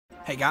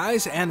Hey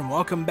guys, and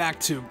welcome back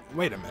to...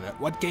 Wait a minute,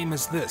 what game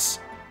is this?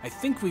 I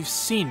think we've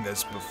seen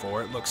this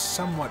before. It looks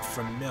somewhat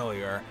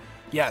familiar.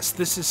 Yes,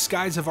 this is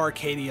Skies of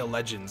Arcadia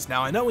Legends.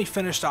 Now, I know we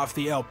finished off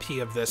the LP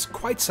of this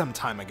quite some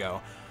time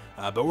ago,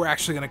 but we're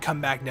actually going to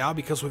come back now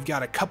because we've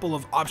got a couple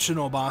of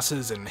optional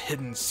bosses and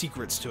hidden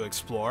secrets to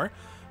explore,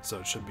 so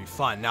it should be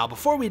fun. Now,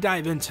 before we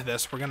dive into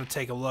this, we're going to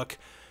take a look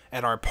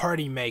at our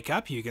party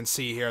makeup. You can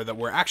see here that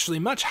we're actually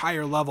much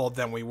higher level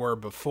than we were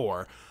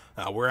before.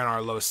 We're in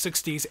our low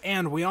 60s,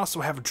 and we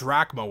also have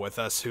Drachma with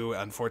us, who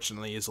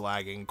unfortunately is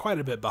lagging quite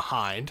a bit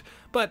behind,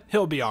 but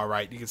he'll be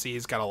alright. You can see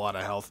he's got a lot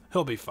of health.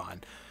 He'll be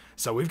fine.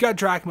 So we've got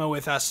Drachma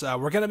with us.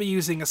 We're going to be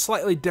using a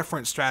slightly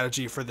different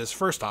strategy for this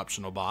first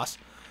optional boss,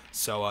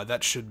 so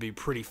that should be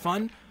pretty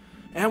fun.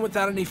 And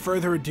without any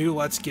further ado,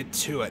 let's get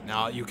to it.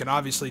 Now, you can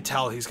obviously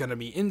tell he's going to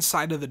be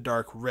inside of the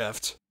Dark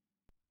Rift,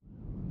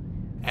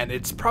 and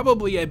it's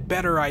probably a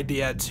better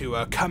idea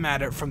to come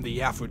at it from the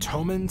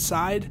Yafutoman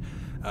side,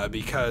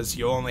 because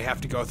you'll only have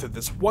to go through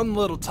this one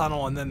little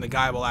tunnel and then the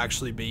guy will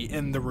actually be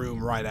in the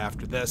room right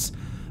after this.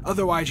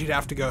 Otherwise, you'd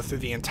have to go through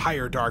the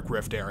entire Dark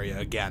Rift area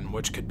again,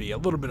 which could be a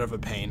little bit of a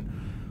pain.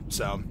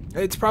 So,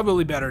 it's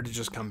probably better to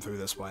just come through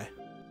this way.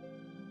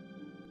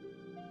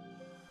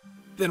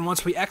 Then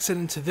once we exit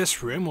into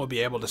this room, we'll be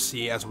able to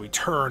see as we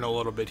turn a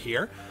little bit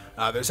here,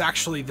 there's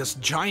actually this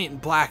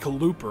giant black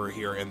looper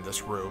here in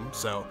this room.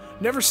 So,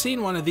 never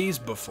seen one of these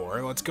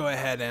before. Let's go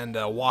ahead and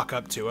walk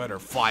up to it, or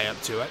fly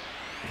up to it.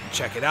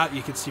 Check it out.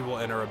 You can see we'll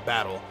enter a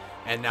battle.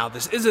 And now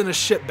this isn't a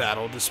ship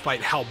battle,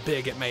 despite how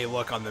big it may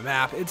look on the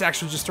map. It's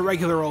actually just a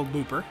regular old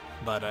looper.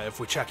 But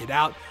if we check it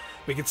out,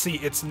 we can see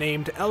it's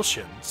named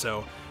Elshin.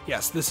 So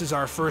yes, this is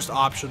our first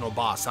optional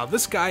boss. Now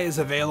this guy is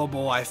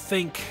available, I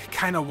think,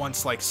 kind of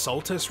once like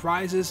Solstice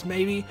rises,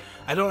 maybe.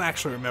 I don't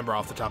actually remember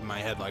off the top of my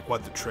head like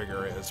what the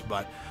trigger is,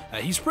 but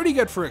he's pretty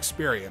good for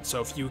experience. So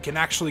if you can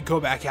actually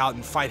go back out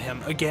and fight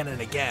him again and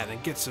again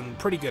and get some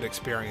pretty good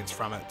experience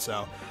from it,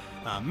 so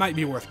might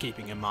be worth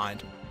keeping in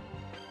mind.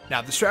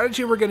 Now, the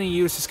strategy we're going to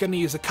use is going to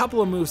use a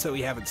couple of moves that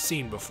we haven't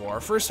seen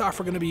before. First off,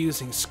 we're going to be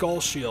using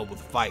Skull Shield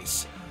with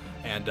Vice.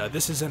 And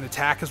this is an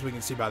attack, as we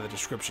can see by the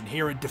description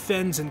here. It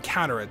defends and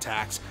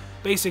counterattacks.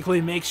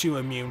 Basically makes you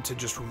immune to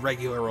just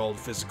regular old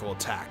physical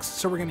attacks.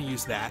 So we're going to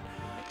use that.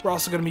 We're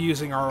also going to be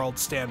using our old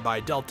standby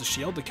Delta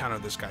Shield to counter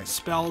this guy's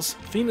spells.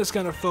 Fina's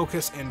going to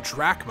focus, and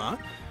Drachma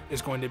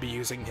is going to be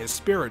using his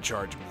Spirit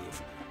Charge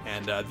move.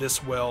 And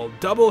this will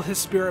double his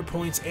spirit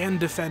points and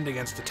defend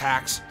against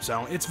attacks,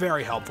 so it's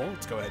very helpful.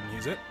 Let's go ahead and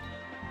use it.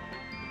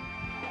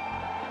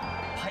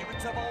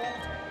 Pirates of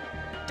old,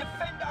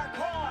 defend our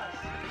cause!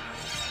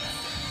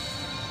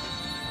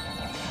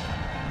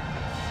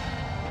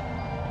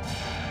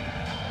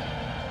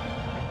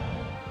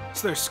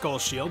 So there's Skull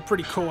Shield,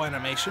 pretty cool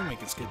animation. We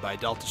can skip by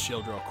Delta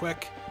Shield real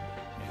quick,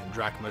 and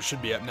Drachma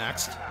should be up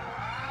next.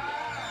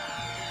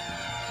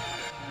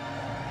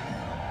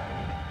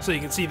 So you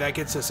can see that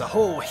gets us a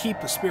whole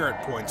heap of spirit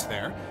points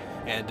there.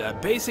 And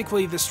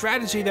basically the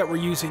strategy that we're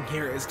using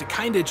here is to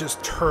kind of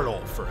just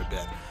turtle for a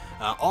bit.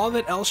 All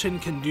that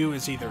Elshin can do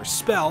is either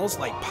spells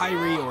like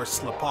Pyre or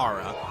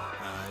Slipara.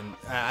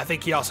 I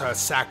think he also has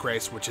Sack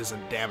Race, which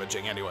isn't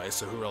damaging anyway,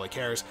 so who really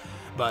cares?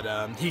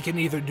 But he can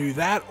either do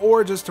that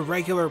or just a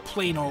regular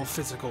plain old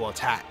physical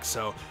attack.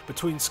 So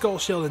between Skull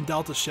Shield and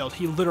Delta Shield,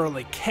 he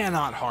literally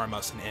cannot harm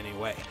us in any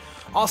way.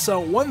 Also,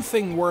 one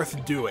thing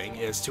worth doing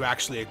is to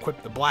actually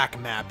equip the black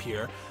map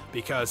here,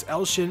 because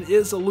Elshin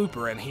is a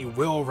looper and he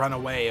will run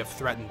away if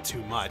threatened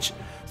too much.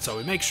 So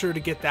we make sure to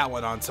get that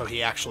one on so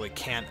he actually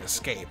can't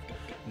escape.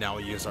 Now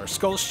we use our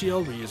Skull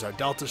Shield, we use our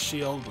Delta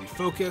Shield, we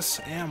focus,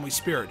 and we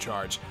Spirit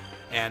Charge.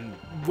 And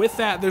with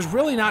that, there's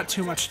really not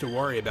too much to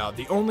worry about.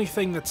 The only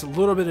thing that's a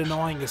little bit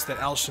annoying is that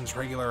Elshin's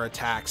regular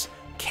attacks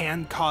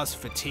can cause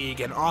fatigue,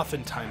 and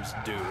oftentimes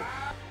do.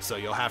 So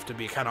you'll have to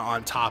be kind of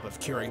on top of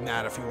curing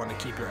that if you want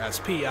to keep your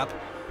SP up.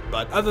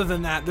 But other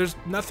than that, there's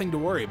nothing to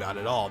worry about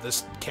at all.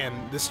 This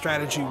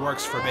strategy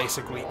works for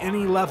basically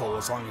any level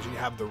as long as you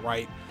have the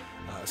right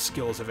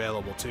skills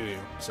available to you.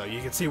 So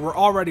you can see we're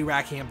already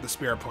racking up the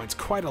spirit points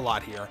quite a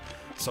lot here.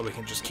 So we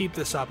can just keep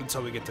this up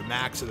until we get to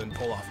max and then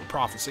pull off a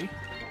prophecy.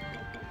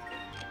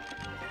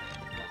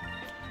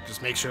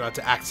 Just make sure not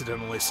to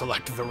accidentally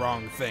select the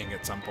wrong thing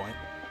at some point.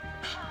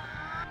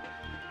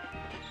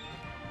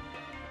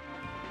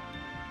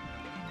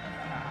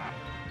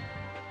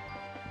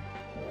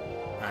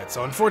 Alright,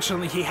 so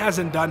unfortunately he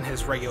hasn't done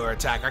his regular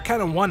attack. I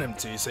kind of want him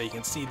to, so you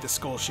can see the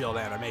Skull Shield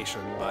animation,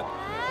 but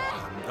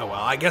oh well,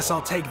 I guess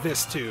I'll take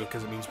this too,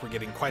 because it means we're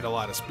getting quite a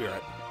lot of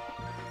spirit.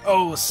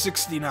 Oh,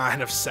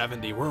 69 of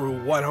 70. We're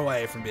one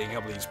away from being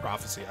able to use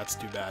Prophecy. That's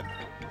too bad.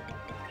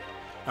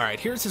 Alright,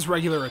 here's his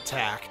regular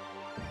attack,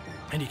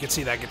 and you can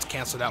see that gets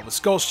canceled out with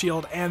Skull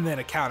Shield and then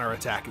a counter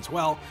attack as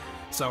well.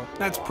 So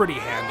that's pretty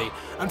handy.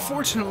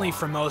 Unfortunately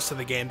for most of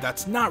the game,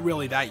 that's not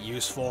really that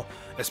useful,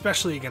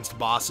 especially against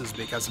bosses,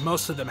 because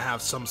most of them have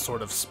some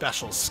sort of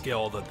special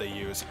skill that they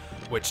use,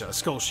 which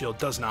Skull Shield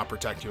does not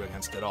protect you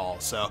against at all.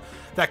 So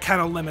that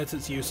kind of limits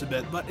its use a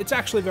bit, but it's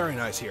actually very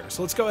nice here.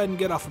 So let's go ahead and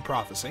get off of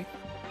Prophecy.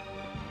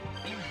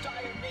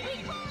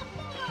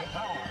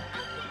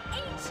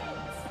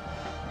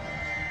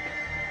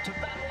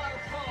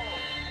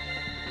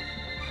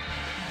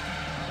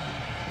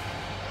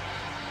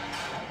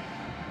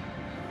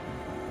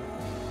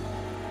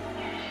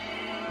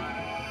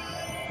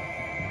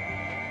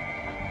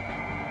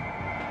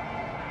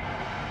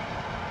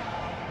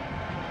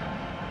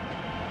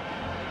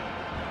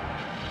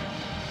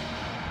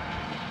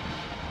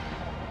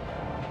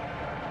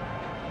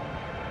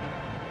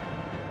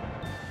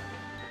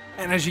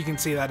 And as you can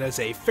see, that is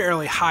a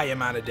fairly high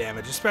amount of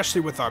damage,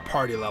 especially with our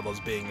party levels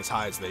being as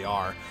high as they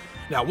are.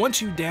 Now,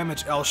 once you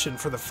damage Elshin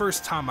for the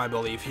first time, I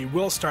believe, he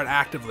will start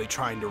actively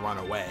trying to run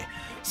away.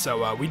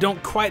 So we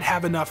don't quite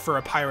have enough for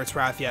a Pirate's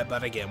Wrath yet,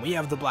 but again, we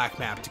have the black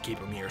map to keep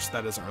him here, so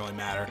that doesn't really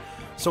matter.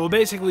 So we'll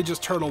basically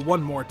just turtle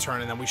one more turn,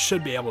 and then we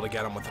should be able to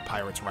get him with the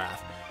Pirate's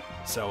Wrath.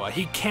 So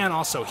he can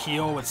also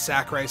heal with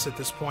Sack Race at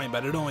this point,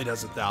 but it only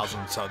does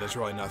 1,000, so there's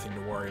really nothing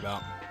to worry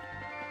about.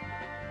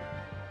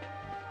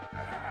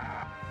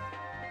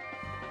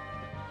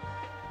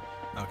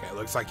 Okay,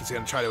 looks like he's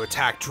going to try to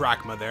attack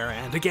Drachma there,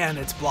 and again,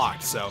 it's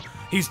blocked, so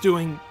he's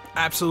doing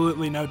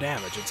absolutely no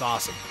damage. It's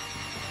awesome.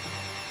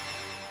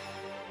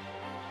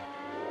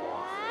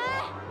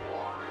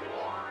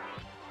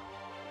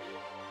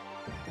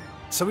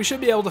 So we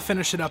should be able to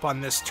finish it up on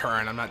this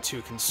turn. I'm not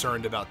too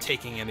concerned about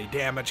taking any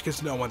damage,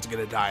 because no one's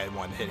going to die in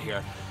one hit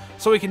here.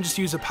 So we can just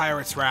use a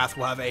Pirate's Wrath,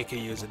 we'll have AK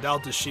use a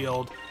Delta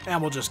Shield, and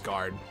we'll just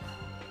guard.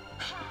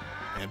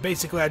 And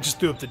basically, I just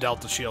threw up the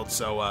Delta Shield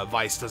so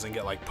Vice doesn't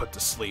get, like, put to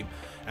sleep.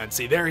 And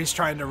see, there he's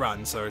trying to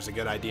run, so there's a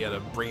good idea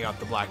to bring out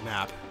the black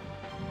map.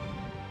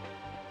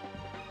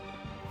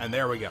 And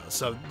there we go.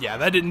 So, yeah,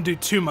 that didn't do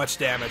too much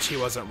damage. He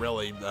wasn't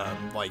really,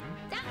 like,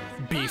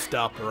 beefed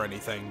up or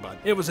anything, but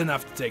it was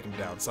enough to take him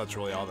down, so that's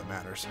really all that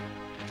matters.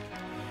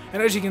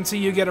 And as you can see,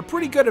 you get a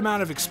pretty good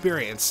amount of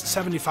experience,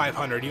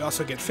 7,500. You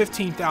also get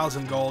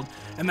 15,000 gold,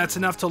 and that's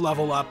enough to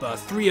level up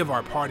 3 of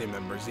our party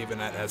members, even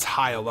at as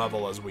high a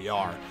level as we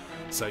are.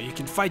 So you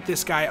can fight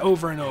this guy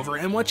over and over,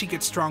 and once you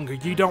get stronger,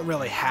 you don't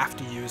really have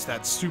to use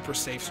that super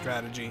safe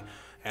strategy,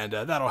 and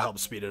that'll help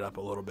speed it up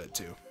a little bit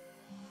too.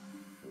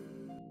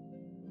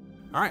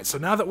 Alright, so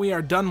now that we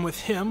are done with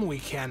him, we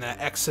can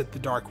exit the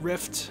Dark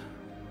Rift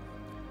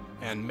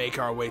and make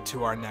our way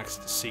to our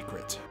next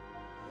secret.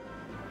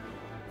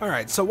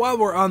 Alright, so while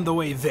we're on the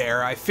way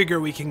there, I figure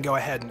we can go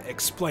ahead and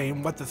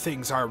explain what the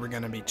things are we're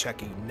going to be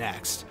checking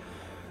next.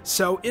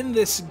 So in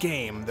this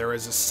game, there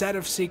is a set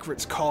of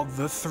secrets called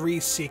the 3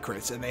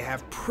 Secrets, and they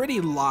have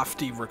pretty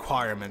lofty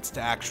requirements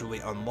to actually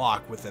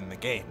unlock within the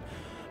game.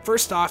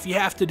 First off, you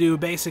have to do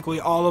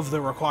basically all of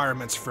the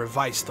requirements for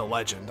Vice the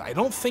Legend. I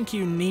don't think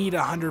you need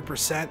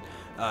 100%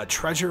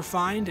 treasure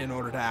find in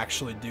order to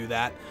actually do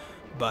that,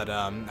 but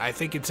I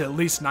think it's at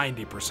least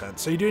 90%,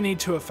 so you do need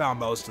to have found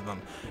most of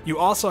them. You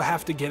also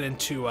have to get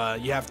into,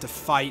 you have to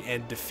fight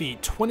and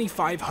defeat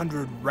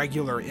 2,500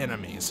 regular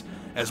enemies,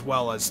 as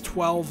well as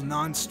 12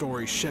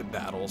 non-story ship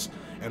battles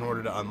in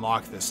order to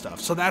unlock this stuff.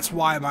 So that's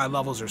why my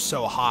levels are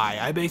so high.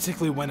 I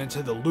basically went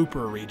into the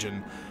Looper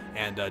region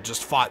and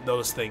just fought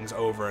those things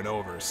over and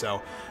over.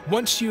 So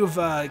once you've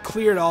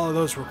cleared all of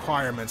those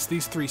requirements,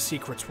 these 3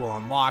 secrets will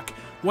unlock.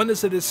 1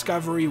 is a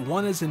discovery,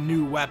 1 is a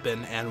new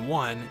weapon, and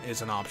 1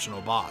 is an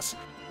optional boss.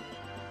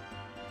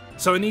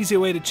 So an easy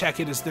way to check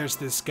it is there's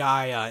this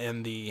guy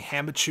in the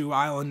Hamachu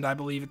Island, I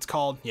believe it's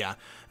called. Yeah,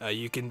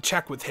 you can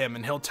check with him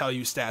and he'll tell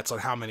you stats on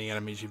how many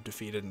enemies you've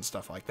defeated and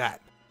stuff like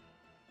that.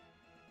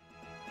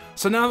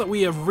 So now that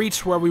we have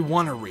reached where we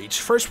want to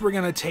reach, first we're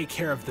going to take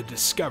care of the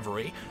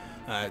discovery.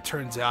 It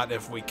turns out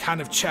if we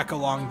kind of check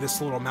along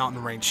this little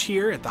mountain range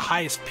here, at the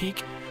highest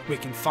peak, we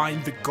can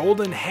find the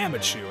Golden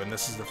Hamachu, and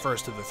this is the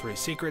first of the 3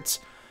 secrets.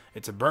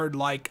 It's a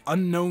bird-like,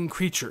 unknown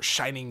creature,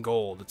 shining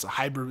gold. It's a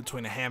hybrid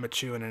between a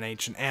Hamachu and an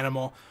ancient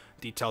animal.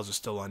 Details are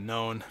still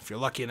unknown. If you're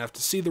lucky enough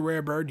to see the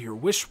rare bird, your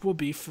wish will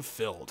be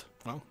fulfilled.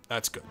 Well,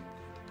 that's good.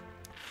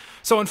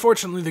 So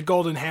unfortunately, the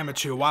Golden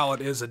Hamachu, while it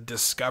is a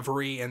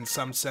discovery in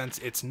some sense,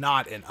 it's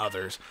not in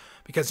others.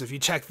 Because if you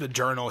check the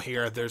journal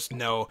here, there's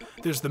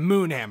the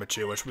Moon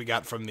Hamachu, which we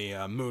got from the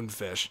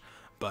Moonfish.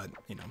 But,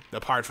 you know,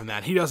 apart from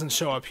that, he doesn't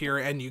show up here,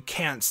 and you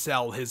can't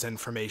sell his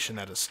information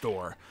at a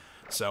store.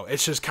 So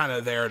it's just kind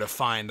of there to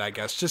find, I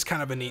guess, just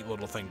kind of a neat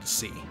little thing to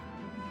see.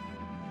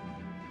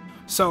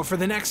 So for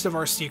the next of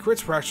our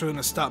secrets, we're actually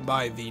going to stop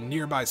by the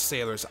nearby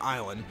Sailor's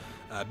Island.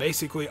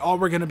 Basically, all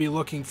we're going to be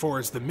looking for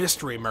is the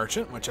Mystery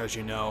Merchant, which, as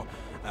you know,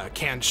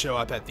 can show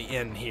up at the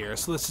inn here.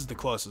 So this is the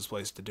closest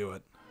place to do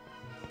it.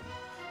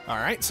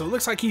 Alright, so it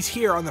looks like he's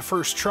here on the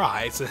first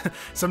try.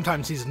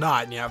 Sometimes he's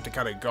not, and you have to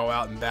kind of go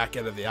out and back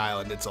into the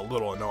island. It's a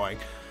little annoying.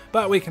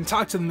 But we can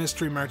talk to the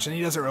Mystery Merchant.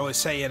 He doesn't really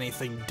say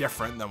anything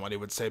different than what he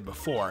would say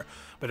before.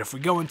 But if we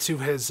go into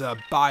his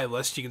buy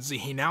list, you can see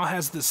he now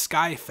has the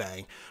Sky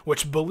Fang,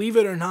 which, believe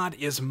it or not,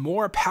 is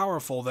more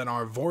powerful than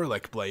our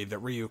Vorlik blade that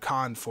Ryu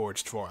Khan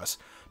forged for us.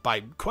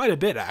 By quite a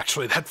bit,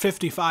 actually. That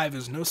 55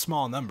 is no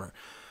small number.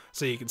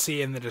 So you can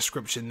see in the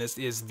description, this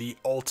is the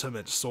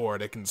ultimate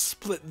sword. It can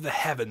split the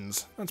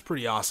heavens. That's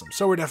pretty awesome.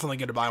 So we're definitely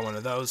going to buy one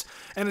of those.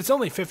 And it's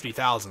only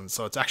 50,000,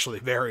 so it's actually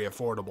very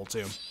affordable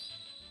too.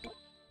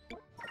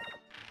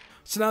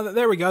 So now that,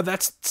 there we go,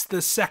 that's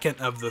the second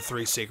of the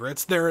 3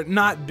 secrets. They're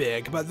not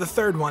big, but the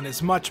third one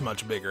is much,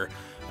 much bigger.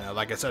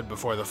 Like I said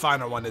before, the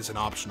final one is an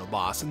optional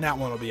boss, and that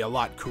one will be a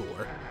lot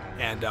cooler.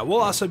 And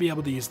we'll also be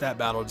able to use that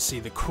battle to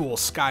see the cool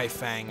Sky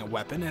Fang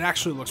weapon. It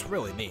actually looks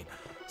really neat,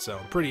 so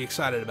pretty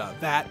excited about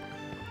that.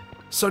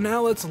 So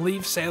now let's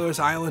leave Sailor's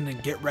Island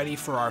and get ready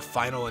for our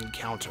final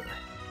encounter.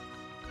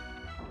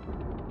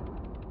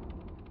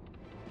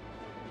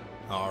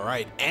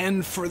 Alright,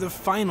 and for the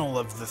final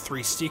of the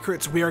 3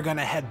 secrets, we are going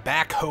to head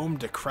back home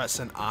to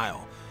Crescent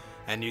Isle.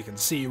 And you can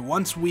see,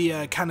 once we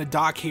kind of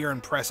dock here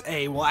and press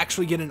A, we'll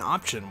actually get an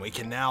option. We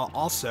can now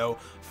also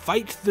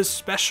fight the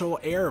special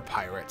air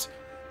pirate.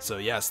 So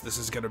yes, this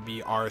is going to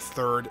be our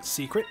 3rd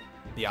secret,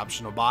 the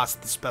optional boss,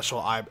 the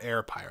special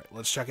air pirate.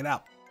 Let's check it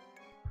out.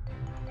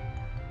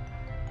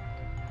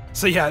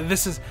 So yeah,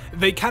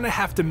 they kind of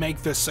have to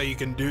make this so you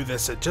can do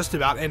this at just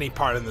about any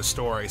part in the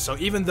story. So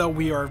even though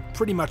we are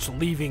pretty much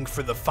leaving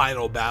for the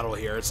final battle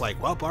here, it's like,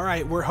 well, all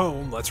right, we're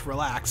home, let's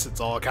relax. It's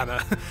all kind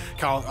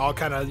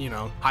of, you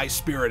know,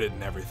 high-spirited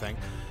and everything.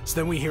 So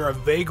then we hear a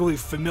vaguely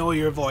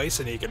familiar voice,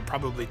 and you can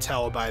probably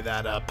tell by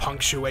that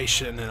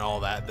punctuation and all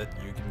that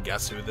you can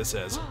guess who this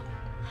is.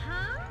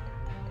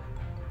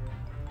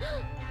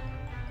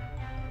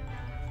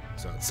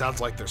 So it sounds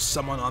like there's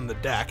someone on the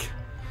deck,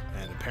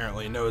 and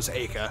apparently knows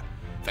Aka.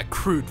 That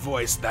crude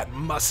voice, that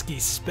musky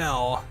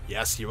smell.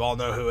 Yes, you all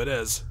know who it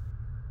is.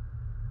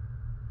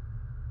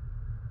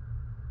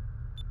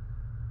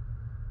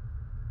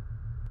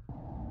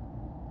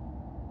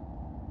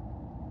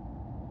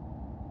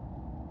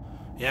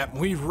 Yep,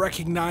 we've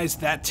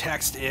recognized that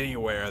text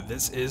anywhere.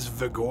 This is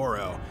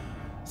Vigoro.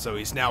 So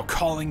he's now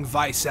calling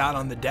Vice out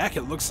on the deck.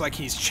 It looks like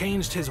he's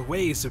changed his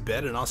ways a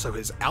bit, and also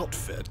his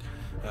outfit.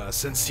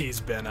 Since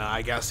he's been,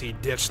 I guess he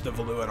ditched the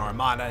Valuan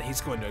Armada, he's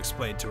going to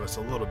explain to us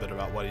a little bit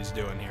about what he's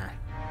doing here.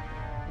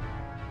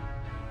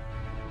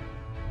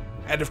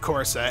 And of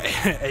course,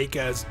 Aka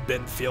has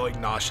been feeling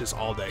nauseous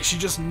all day. She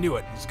just knew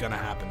it was going to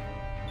happen.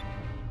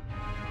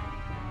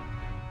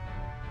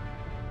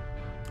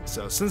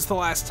 So since the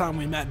last time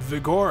we met,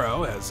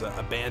 Vigoro has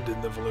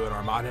abandoned the Valuan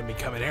Armada and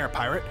become an air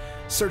pirate,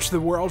 searched the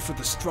world for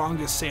the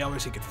strongest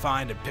sailors he could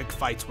find and pick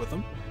fights with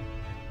them.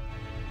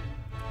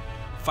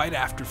 Fight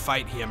after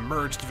fight, he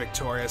emerged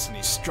victorious, and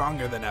he's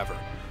stronger than ever.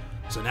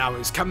 So now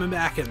he's coming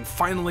back and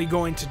finally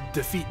going to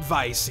defeat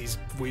Vice.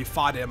 We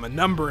fought him a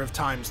number of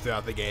times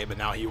throughout the game, and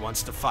now he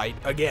wants to fight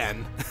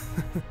again.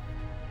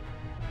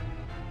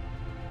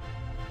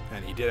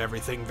 And he did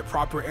everything the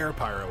proper air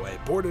pirate way,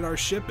 boarded our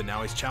ship, and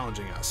now he's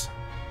challenging us.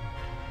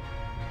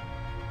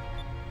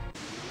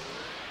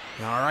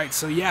 Alright,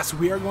 so yes,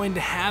 we are going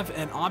to have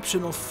an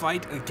optional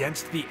fight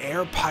against the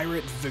air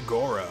pirate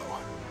Vigoro.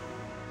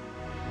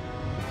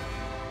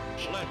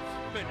 Let's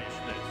finish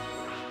this.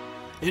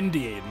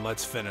 Indeed,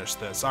 let's finish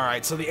this.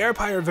 Alright, so the air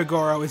pirate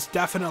Vigoro is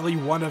definitely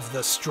one of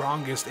the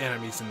strongest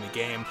enemies in the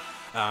game.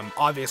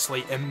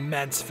 Obviously,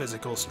 immense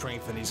physical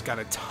strength, and he's got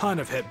a ton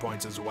of hit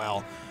points as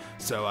well.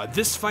 So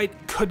this fight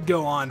could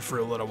go on for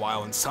a little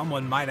while, and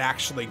someone might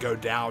actually go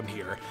down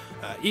here.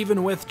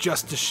 Even with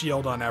just a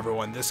shield on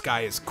everyone, this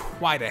guy is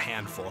quite a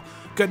handful.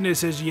 Good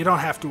news is you don't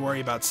have to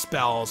worry about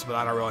spells, but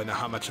I don't really know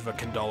how much of a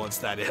condolence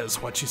that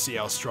is once you see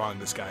how strong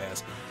this guy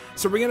is.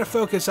 So we're going to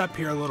focus up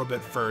here a little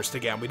bit first.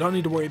 Again, we don't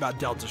need to worry about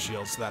Delta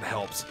Shields, so that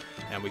helps.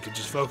 And we can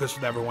just focus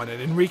with everyone,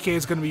 and Enrique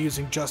is going to be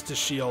using Justice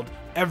Shield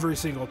every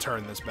single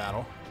turn this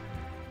battle.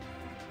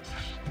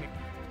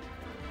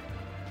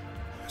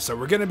 So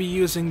we're going to be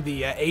using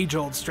the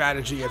age-old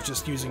strategy of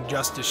just using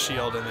Justice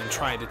Shield and then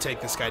trying to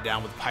take this guy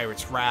down with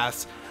Pirate's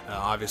Wrath.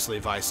 Obviously,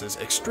 Vice is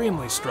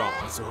extremely strong,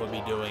 so he'll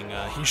be doing,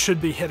 he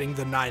should be hitting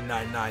the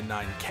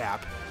 9999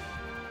 cap.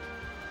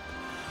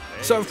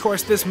 So, of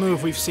course, this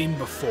move we've seen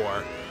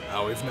before.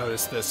 We've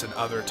noticed this in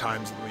other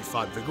times that we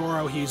fought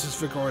Vigoro. He uses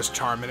Vigoro's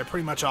Charm, and it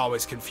pretty much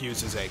always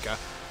confuses Aka.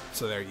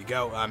 So there you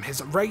go.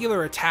 His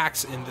regular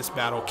attacks in this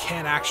battle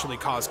can actually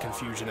cause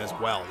confusion as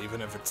well,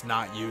 even if it's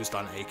not used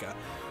on Aka.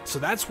 So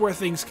that's where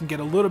things can get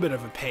a little bit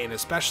of a pain,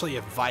 especially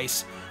if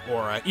Vice,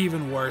 or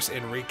even worse,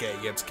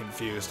 Enrique gets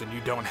confused and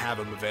you don't have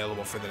him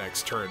available for the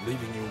next turn,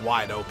 leaving you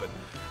wide open.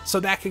 So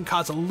that can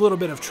cause a little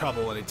bit of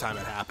trouble anytime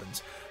it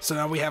happens. So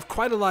now we have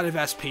quite a lot of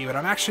SP, but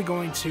I'm actually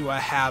going to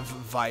have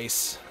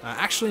Vice...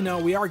 actually, no,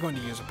 we are going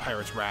to use a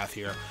Pirate's Wrath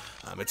here.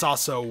 It's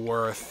also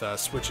worth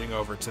switching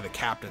over to the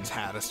Captain's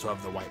Hat. I still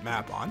have the white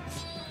map on.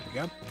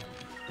 There we go.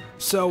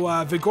 So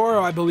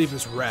Vigoro, I believe,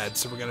 is red,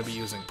 so we're going to be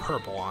using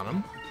purple on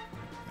him.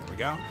 There we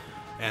go.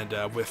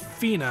 And with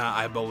Fina,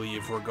 I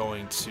believe we're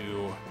going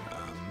to...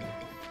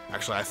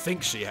 actually, I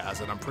think she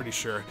has it. I'm pretty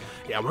sure.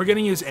 Yeah, we're going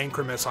to use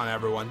Incremis on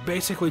everyone,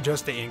 basically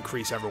just to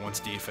increase everyone's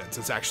defense.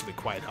 It's actually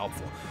quite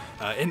helpful.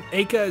 And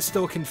Aka is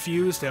still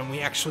confused, and we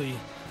actually...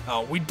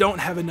 we don't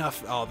have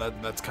enough... Oh,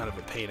 that's kind of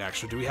a pain,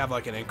 actually. Do we have,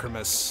 like, an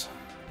Incremis?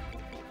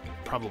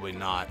 Probably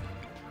not.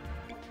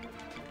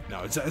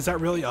 No, is that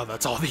really? Oh,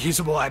 that's all the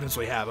usable items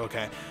we have.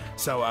 Okay.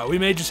 So we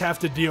may just have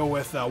to deal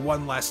with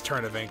one less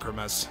turn of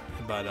Incremis,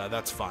 but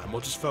that's fine.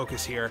 We'll just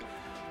focus here,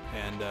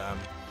 and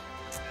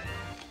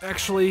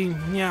actually,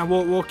 yeah,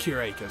 we'll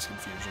cure Aka's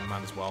confusion.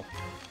 Might as well.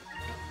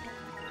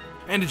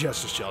 And a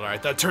Justice Shield. All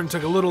right, that turn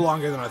took a little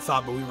longer than I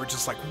thought, but we were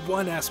just like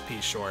 1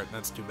 SP short.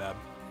 That's too bad.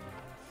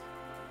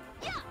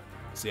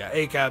 So yeah,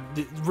 Aka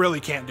really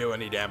can't do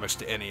any damage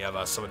to any of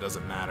us, so it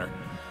doesn't matter.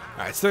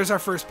 Alright, so there's our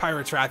first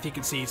Pirate's Wrath. You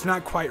can see he's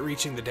not quite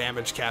reaching the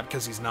damage cap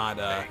because he's not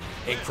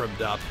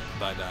incremed up.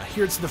 But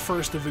here's the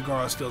first of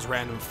Vigoro Steel's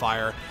random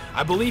fire.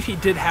 I believe he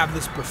did have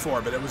this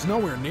before, but it was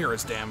nowhere near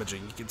as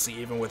damaging. You can see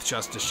even with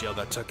Justice Shield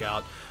that took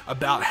out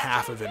about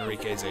half of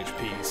Enrique's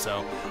HP.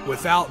 So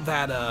without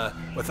that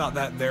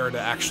there to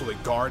actually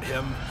guard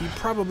him, he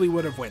probably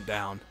would have went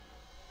down.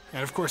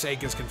 And of course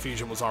Aika's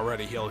Confusion was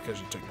already healed because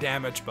he took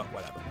damage, but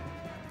whatever.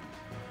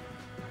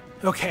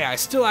 Okay, I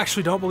still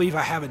actually don't believe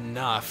I have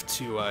enough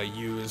to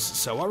use,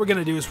 so what we're going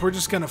to do is we're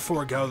just going to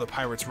forego the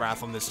Pirate's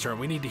Wrath on this turn.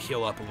 We need to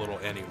heal up a little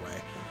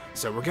anyway.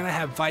 So we're going to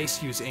have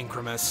Vice use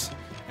Incremus,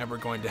 and we're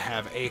going to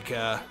have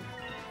Aika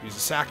use a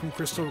Sacrum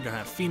Crystal, we're going to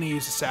have Fina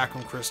use a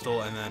Sacrum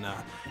Crystal, and then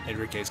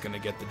Enrique's going to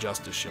get the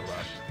Justice Shield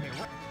up.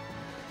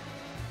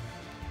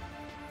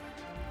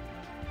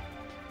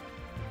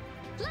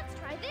 Let's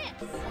try this.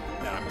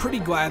 And I'm pretty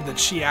glad that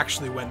she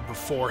actually went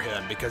before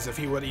him, because if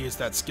he would have used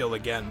that skill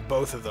again,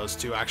 both of those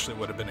two actually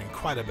would have been in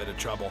quite a bit of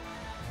trouble.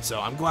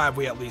 So I'm glad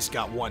we at least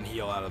got one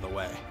heal out of the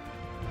way.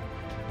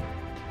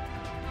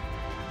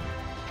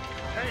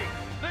 Take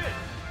this!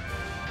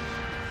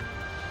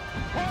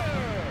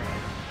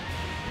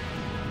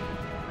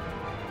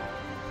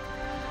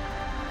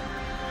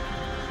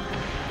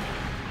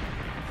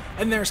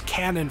 And there's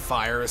Cannon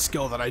Fire, a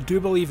skill that I do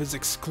believe is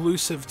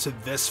exclusive to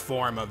this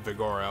form of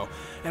Vigoro.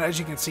 And as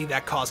you can see,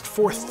 that caused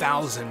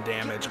 4,000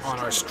 damage on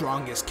our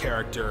strongest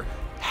character,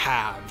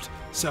 halved.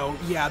 So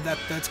yeah,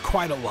 that's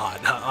quite a lot.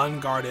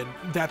 Unguarded,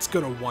 that's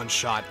gonna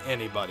one-shot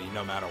anybody,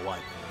 no matter what.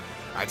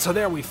 Alright, so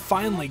there we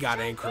finally got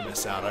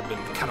Incremus out. I've been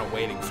kind of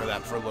waiting for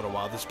that for a little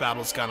while. This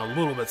battle's gone a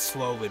little bit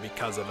slowly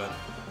because of it.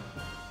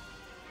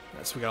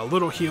 So we got a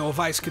little heal.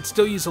 Vice could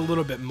still use a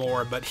little bit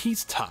more, but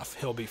he's tough.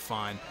 He'll be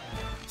fine.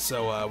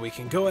 So we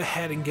can go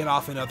ahead and get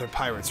off another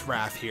Pirate's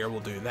Wrath here. We'll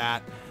do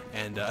that.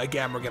 And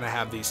again, we're going to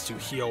have these two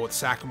heal with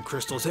Sacrum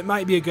Crystals. It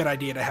might be a good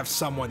idea to have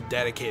someone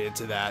dedicated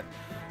to that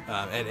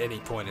at any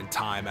point in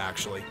time,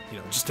 actually. You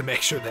know, just to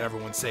make sure that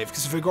everyone's safe.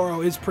 Because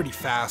Vigoro is pretty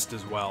fast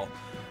as well.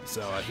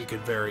 So he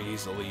could very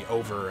easily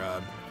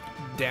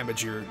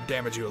damage you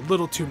a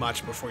little too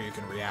much before you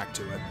can react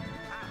to it.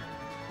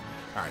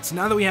 Alright, so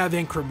now that we have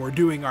Increm, we're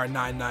doing our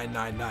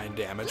 9999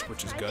 damage,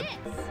 which is good.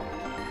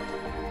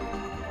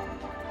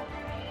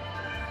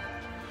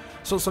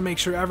 So also make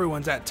sure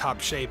everyone's at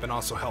top shape and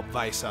also help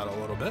Vice out a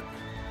little bit.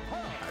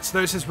 Alright, so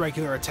there's his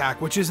regular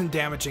attack, which isn't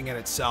damaging in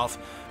itself,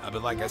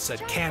 but like I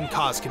said, can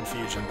cause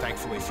confusion.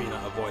 Thankfully, Fina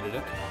avoided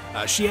it.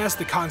 She has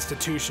the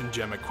Constitution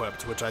gem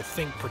equipped, which I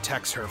think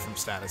protects her from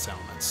status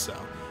elements, so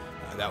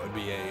that would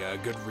be a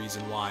good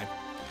reason why.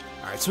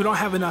 Alright, so we don't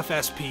have enough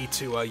SP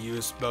to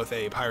use both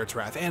a Pirate's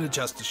Wrath and a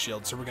Justice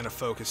Shield, so we're going to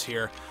focus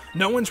here.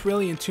 No one's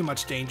really in too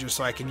much danger,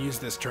 so I can use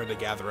this turn to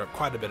gather up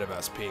quite a bit of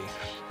SP.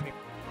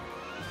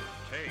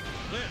 Take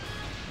this!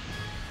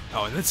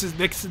 Oh, and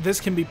this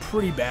can be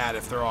pretty bad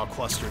if they're all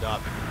clustered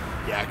up.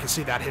 Yeah, I can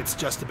see that hits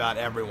just about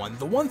everyone.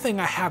 The one thing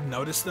I have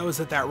noticed, though, is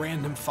that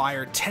random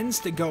fire tends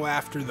to go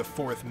after the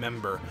fourth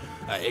member.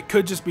 It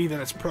could just be that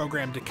it's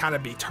programmed to kind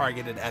of be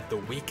targeted at the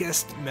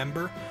weakest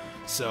member.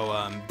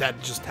 So that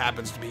just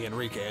happens to be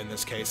Enrique in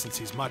this case, since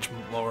he's much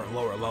lower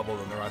level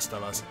than the rest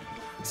of us.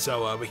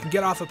 So we can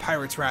get off a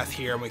Pirate's Wrath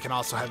here, and we can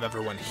also have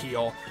everyone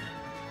heal.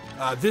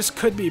 This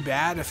could be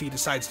bad if he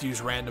decides to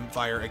use random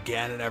fire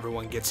again and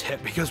everyone gets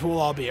hit, because we'll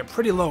all be at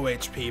pretty low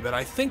HP, but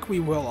I think we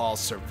will all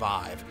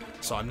survive,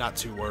 so I'm not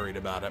too worried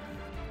about it.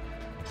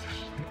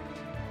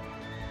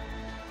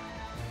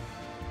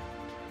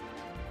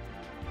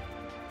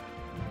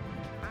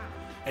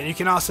 And you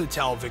can also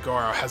tell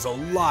Vigoro has a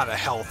lot of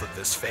health at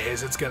this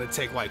phase. It's going to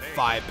take like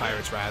 5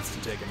 Pirate's Wraths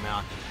to take him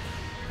out.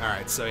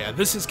 Alright, so yeah,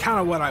 this is kind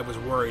of what I was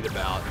worried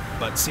about.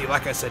 But see,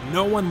 like I said,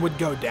 no one would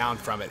go down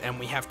from it, and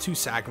we have 2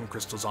 Sacrum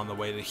Crystals on the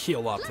way to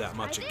heal up that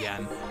much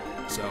again.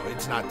 So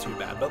it's not too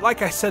bad. But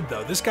like I said,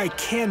 though, this guy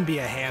can be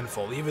a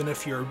handful, even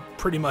if you're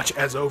pretty much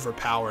as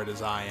overpowered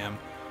as I am.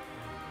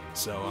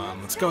 So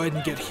let's go ahead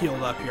and get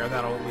healed up here.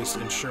 That'll at least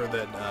ensure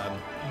that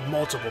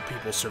multiple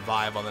people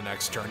survive on the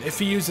next turn. If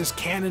he uses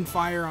cannon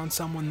fire on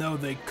someone, though,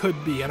 they could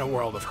be in a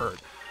world of hurt.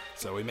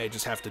 So we may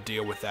just have to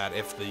deal with that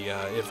if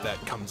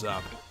that comes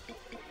up.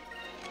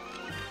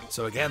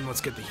 So again,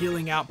 let's get the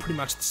healing out, pretty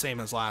much the same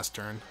as last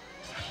turn.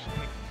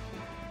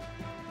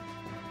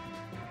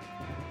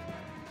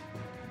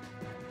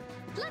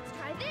 Let's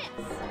try this.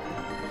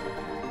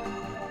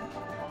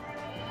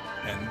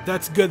 And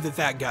that's good that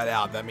that got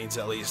out. That means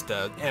at least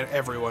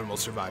everyone will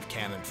survive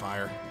cannon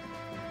fire.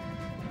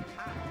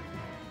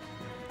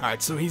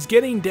 Alright, so he's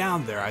getting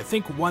down there. I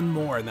think one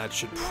more and that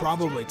should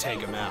probably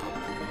take him out.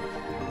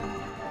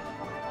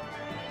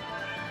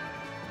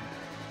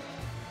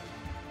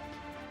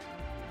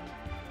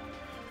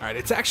 Alright,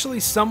 it's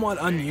actually somewhat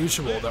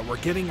unusual that we're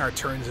getting our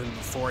turns in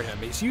before him.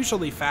 He's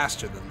usually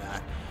faster than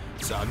that.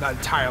 So I'm not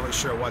entirely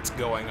sure what's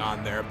going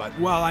on there, but,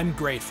 well, I'm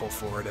grateful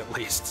for it at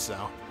least,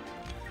 so.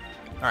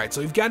 Alright, so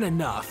we've got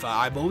enough.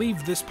 I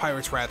believe this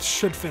Pirate's Wrath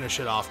should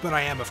finish it off, but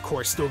I am, of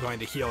course, still going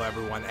to heal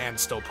everyone and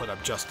still put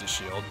up Justice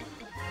Shield.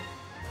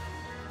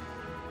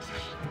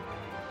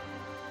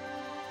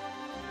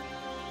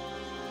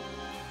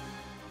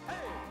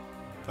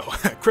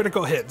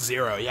 critical hit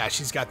 0. Yeah,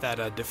 she's got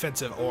that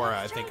defensive aura,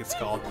 I think it's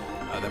called,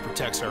 that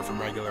protects her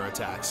from regular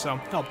attacks. So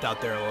helped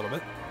out there a little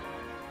bit.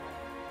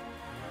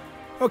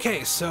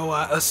 Okay, so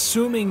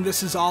assuming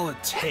this is all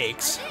it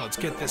takes, let's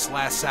get this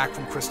last sack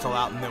from Crystal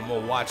out, and then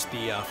we'll watch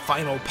the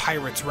final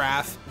Pirate's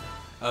Wrath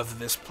of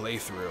this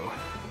playthrough.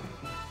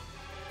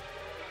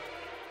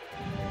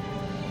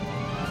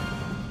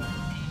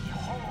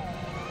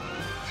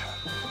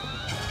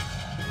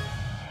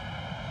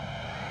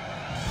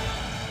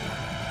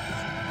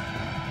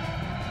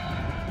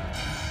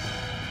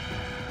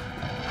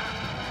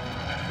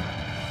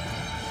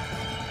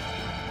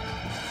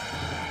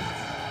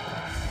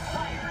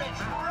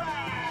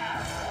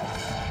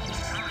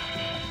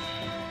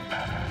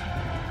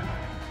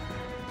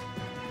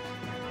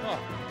 Oh,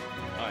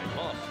 I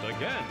lost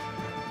again.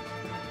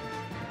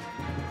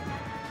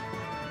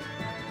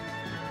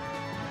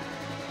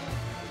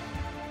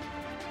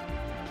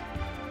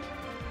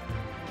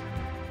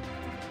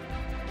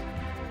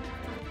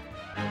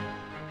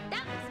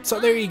 So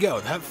there you go.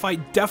 That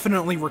fight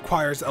definitely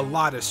requires a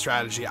lot of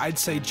strategy. I'd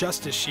say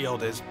Justice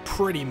Shield is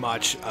pretty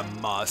much a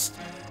must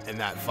in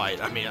that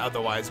fight. I mean,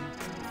 otherwise,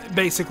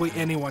 basically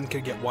anyone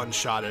could get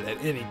one-shotted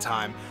at any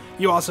time.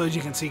 You also, as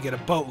you can see, get a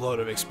boatload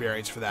of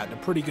experience for that and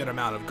a pretty good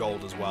amount of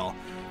gold as well.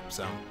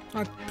 So,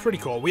 pretty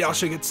cool. We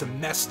also get some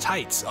mesh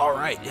tights. All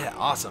right, yeah,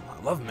 awesome.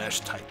 I love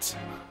mesh tights.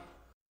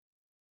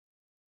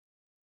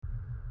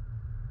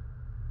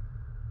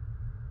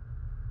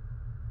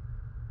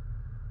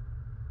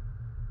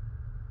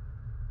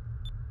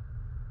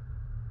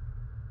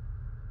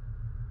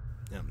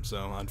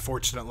 So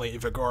unfortunately,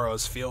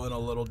 Vigoro's feeling a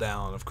little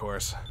down, of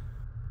course.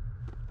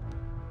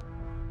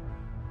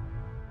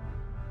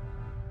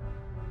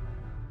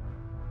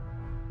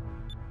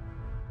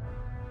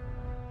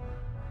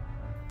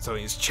 So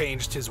he's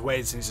changed his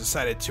ways and he's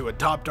decided to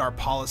adopt our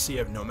policy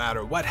of no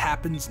matter what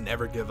happens,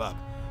 never give up.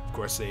 Of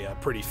course, a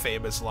pretty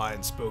famous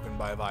line spoken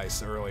by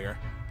Vice earlier.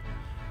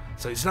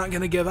 So he's not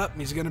going to give up,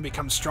 he's going to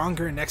become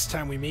stronger, and next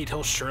time we meet,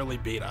 he'll surely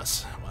beat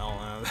us.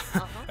 Well,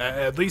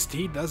 at least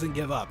he doesn't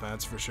give up,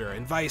 that's for sure.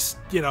 And Vice,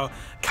 you know,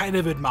 kind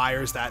of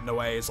admires that in a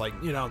way. He's like,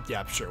 you know,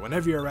 yeah, sure,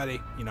 whenever you're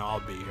ready, you know, I'll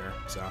be here.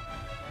 So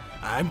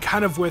I'm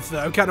kind of with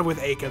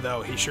Aka,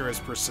 though. He sure is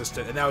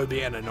persistent, and that would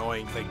be an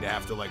annoying thing to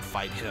have to, like,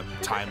 fight him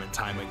time and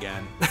time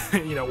again,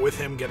 you know, with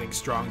him getting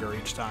stronger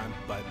each time.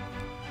 But,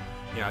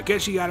 you know, I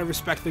guess you got to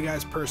respect the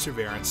guy's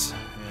perseverance,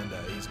 and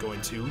he's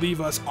going to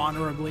leave us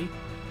honorably.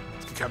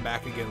 Come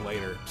back again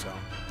later, so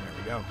there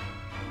we go.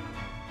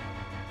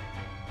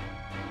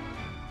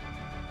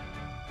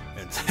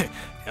 And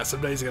yeah,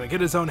 someday he's gonna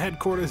get his own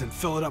headquarters and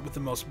fill it up with the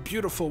most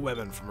beautiful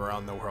women from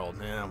around the world.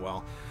 Yeah,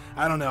 well,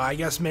 I don't know. I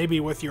guess maybe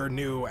with your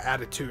new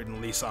attitude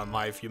and lease on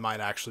life, you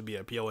might actually be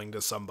appealing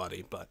to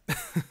somebody. But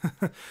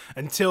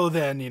until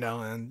then, you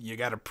know, and you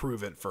gotta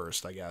prove it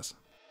first, I guess.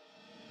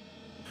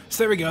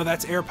 So there we go,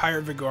 that's Air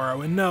Pirate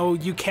Vigoro, and no,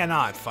 you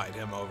cannot fight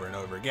him over and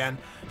over again.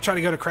 Try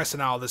to go to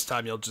Crescent Isle this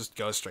time, you'll just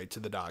go straight to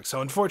the dock.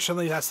 So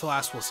unfortunately, that's the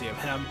last we'll see of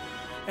him.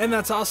 And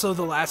that's also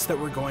the last that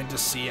we're going to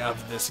see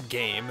of this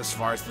game, as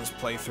far as this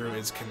playthrough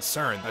is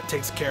concerned. That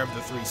takes care of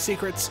the 3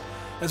 secrets,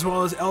 as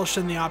well as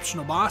Elshin, the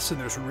optional boss, and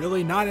there's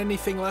really not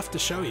anything left to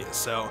show you.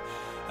 So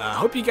I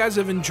hope you guys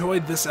have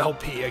enjoyed this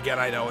LP. Again,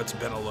 I know it's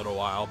been a little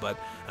while, but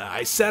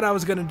I said I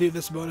was going to do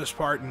this bonus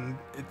part, and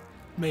it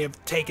may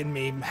have taken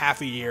me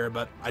half a year,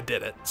 but I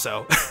did it,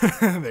 so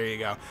there you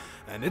go.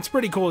 And it's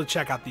pretty cool to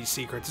check out these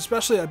secrets,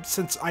 especially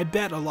since I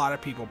bet a lot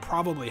of people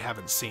probably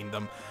haven't seen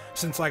them,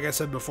 since, like I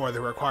said before, the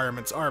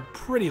requirements are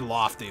pretty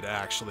lofty to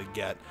actually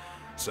get.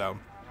 So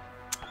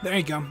there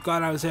you go.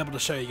 Glad I was able to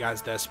show you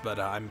guys this, but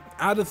I'm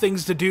out of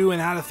things to do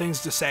and out of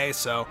things to say,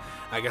 so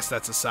I guess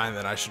that's a sign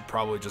that I should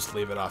probably just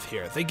leave it off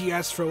here. Thank you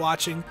guys for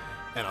watching,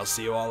 and I'll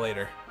see you all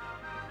later.